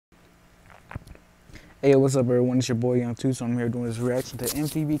Hey, what's up, everyone? It's your boy Young 2, so I'm here doing this reaction to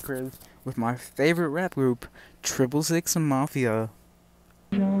MTV Cribs with my favorite rap group, 666 and Mafia.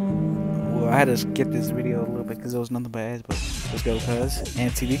 Well, I had to skip this video a little bit because there was nothing but ads, but let's go, cuz.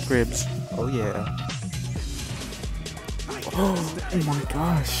 MTV Cribs. Oh, yeah. Oh my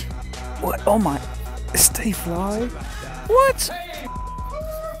gosh. What? Oh my. Stay Fly? What?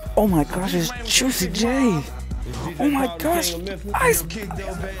 Oh my gosh, it's Juicy J. Oh my gosh. Ice.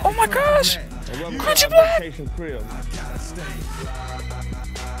 Oh my gosh. Crunchy Black.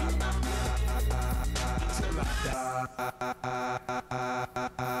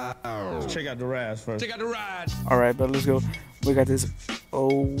 Check out the rides first. Check out the rides. Alright, but let's go. We got this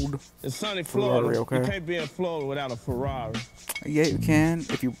old It's sunny Florida. Ferrari, okay? You can't be in Florida without a Ferrari. Yeah, you can.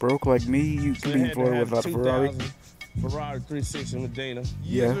 If you broke like me, you can be in Florida without a Ferrari. Ferrari 360 Medina.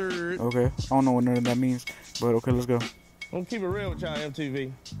 Yeah. Okay. I don't know what none of that means, but okay, let's go. I'm gonna keep it real with y'all,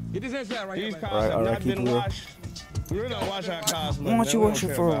 MTV. Get this inside right These here. cars have not keep been it real. washed. We really don't wash our cars. Why don't you wash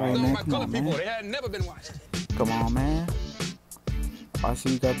your Ferrari, man? My Come color on, people, man. they had never been washed. Come on, man. I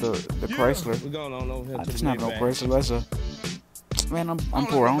see you got the Chrysler. We're going on over here to It's the not no Maybach. Chrysler. That's a. Man, I'm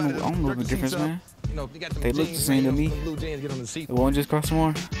poor. I don't know the difference, man. You know, if you got them They look the jeans, same to man, me. them blue jeans get on the seat. The one just cost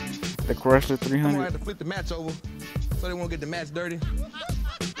more. The Chrysler I'm gonna 300. have to flip the mats over so they won't get the mats dirty.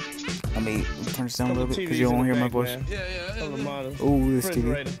 I mean, turn this down a little bit because TVs you in don't the hear my back, voice. man. Yeah. Couple of models. Ooh, this TV.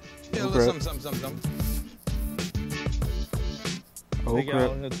 Refrigerator. Yeah, a Oh, little crap. something. Oh, Take crap.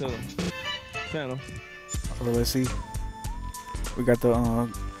 y'all here to the channel. Oh, let's see. We got the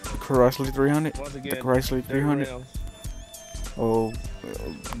Chrysler 300. Once The again, Chrysler 300. rims. Oh, the And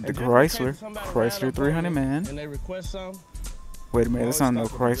just in case Chrysler. somebody Chrysler ran up 300, on man. you And they request some. Wait a minute, that's not no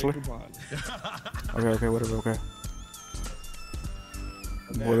always stop Chrysler. with the big Okay, whatever, okay. coupon.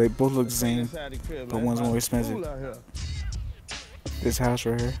 Well, they both look the Let's same. go inside the crib, but man. one's It's more like expensive. cool out here. This house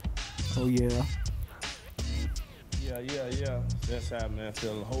right here. Oh, yeah. Yeah. That's how, man.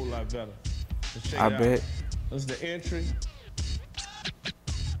 Feel a whole lot better. Let's check I it out. bet. This is the entry.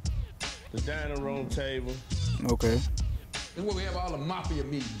 The dining room table. Okay. This is where we have all the mafia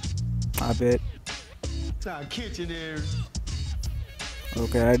meetings. I bet. It's our kitchen area.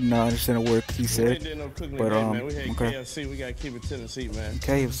 Okay, I did not understand a word he We said. ain't did no cooking But, today, man. We had okay. KFC. We gotta keep it to the seat, man.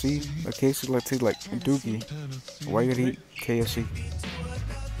 KFC? A KFC like tastes like Dookie. Why you gotta eat KFC?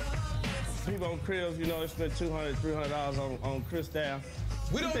 People on cribs, you know, they spend $200, $300 on Chris staff.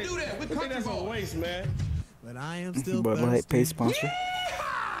 We don't do that. We think country that's a boys. waste, man. But I am still But like pay sponsor.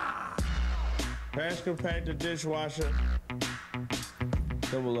 Trash compactor, dishwasher,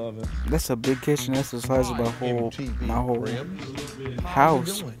 double oven. That's a big kitchen. That's the size of my whole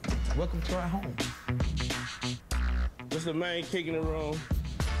house. Welcome to our home. This is the main kick in the room.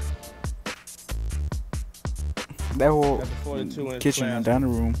 That whole Got the 42-inch kitchen and plasma.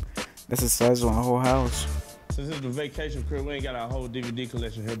 dining room. That's the size of my whole house. Since this is the vacation crib, we ain't got our whole DVD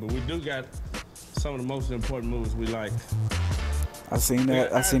collection here, but we do got some of the most important movies we like. I seen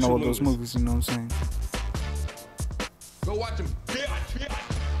that. I seen all of those movies. You know what I'm saying? Go watch them.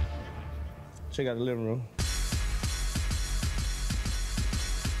 Check out the living room.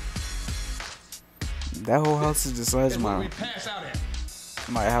 That whole house is the size That's of where my we pass out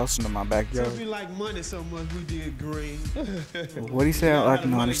at. house into my backyard. Since we like money so much, we did green. What do you say? I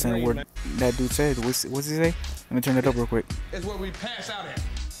can understand a word that dude said. What's he say? Let me turn it up real quick. That's where we pass out at.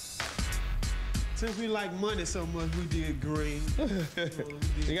 Since we like money so much, we did green.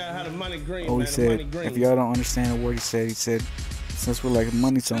 You gotta have the money green, Oh, man. he The money said, green. if y'all don't understand a word he said, since we like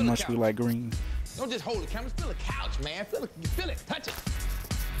money so much, we like green. Don't just hold the camera. Feel the couch, man. Feel it. You feel it. Touch it.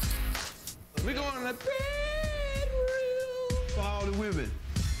 We going in the bedroom. For all the women.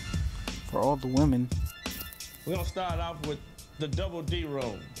 For all the women. We're gonna start off with the double D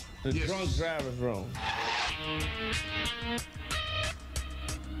room, the Yes. drunk driver's room.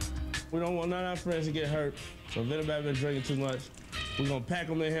 We don't want none of our friends to get hurt, so if anybody been drinking too much, we're gonna pack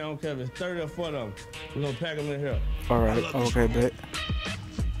them in here. I don't care if it's 30 or 40 of them. We're gonna pack them in here. All right. Okay, bet.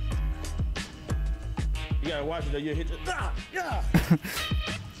 You gotta watch it or you'll hit the, yeah.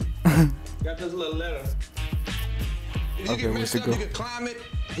 Got this little letter. If you Okay, get where's messed it up, go? you can climb it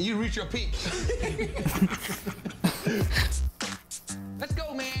and you reach your peak. Let's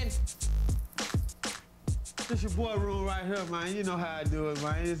go, man. This your boy room right here, man. You know how I do it,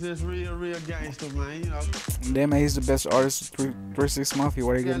 man. It's just real gangster, man. You know. Damn, man, he's the best artist. 3-6 Mafia.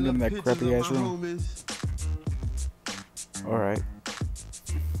 Why they Got giving him little that pictures crappy of ass my room? homies. All right.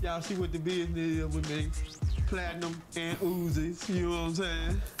 Y'all see what the business is with me. Platinum and Uzis. You know what I'm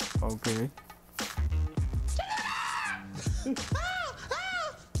saying? Okay.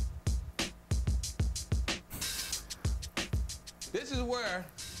 This is where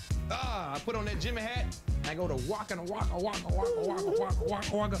I put on that Jimmy hat. I go to waka.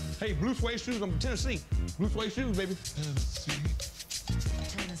 Hey, blue suede shoes. I'm from Tennessee. Blue suede shoes, baby. Tennessee.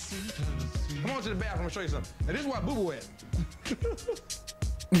 Come on to the bathroom and show you something. Now, this is why boo-boo at.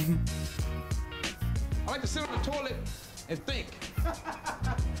 I like to sit on the toilet and think.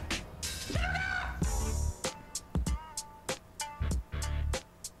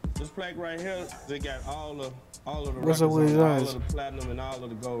 This plaque right here, they got all of the What's up records with his on eyes? all of the platinum and all of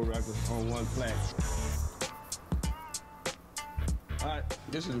the gold records on one plaque. All right,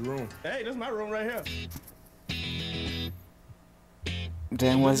 This is the room. hey, this is my room right here.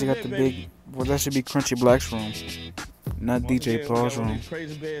 Damn, why has he got the big? Well, that should be Crunchy Black's room, not Once DJ again, we Paul's got one of room. these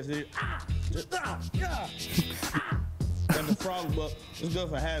crazy beds here. Yeah. Got the frog book. It's good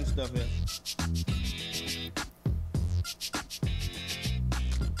for hiding stuff here.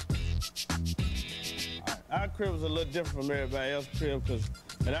 Our crib is a little different from everybody else's crib because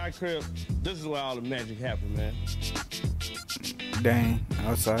in our crib, this is where all the magic happens, man. Dang,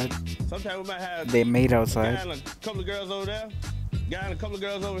 outside. Sometimes we might have They made a guy outside. and a couple of girls over there, guy and a couple of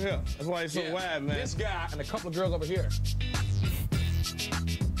girls over here. That's why it's so wide, man. This guy and a couple of girls over here.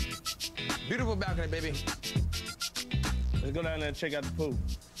 Beautiful balcony, baby. Let's go down there and check out the pool.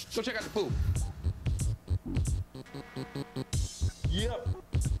 Go check out the pool. Yep.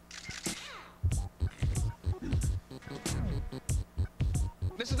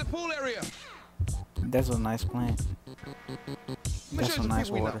 This is the pool area. That's a nice plant. That's some nice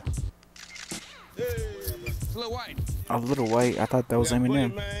water. It's a little white. A little white. I thought that was We got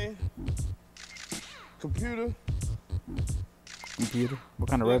Eminem. man. Computer. Computer. What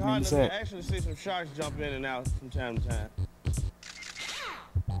kind of Look rap name hard is enough to that? actually see some sharks jump in and out from time to time.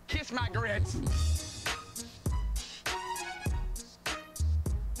 Kiss my grits.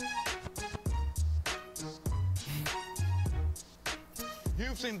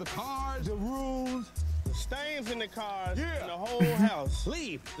 You've seen the cars, the rooms. The stains in the cars, Yeah. in the whole house.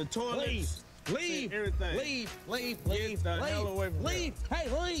 Leave. The toilets. Leave. Everything. Leave. Get the hell away from Leave. Hey,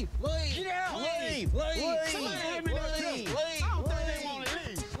 leave. Leave. Get out. Leave. Somebody hand me that too. I don't think they want to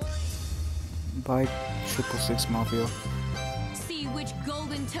leave. By 666 Mafia. See which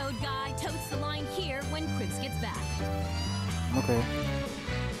golden-toed guy totes the line here when Cribs gets back. Okay.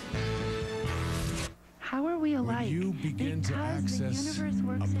 How are we alike? you begin to Because access the universe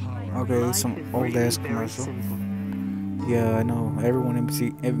works a in power. priorities. Okay, it's some old ass commercial. Yeah, I know. Everyone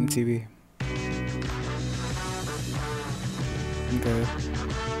MTV. Okay.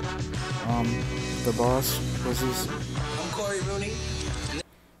 The boss was his. I'm Corey Rooney.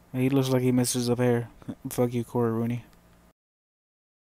 He looks like he misses up hair. Fuck you, Corey Rooney.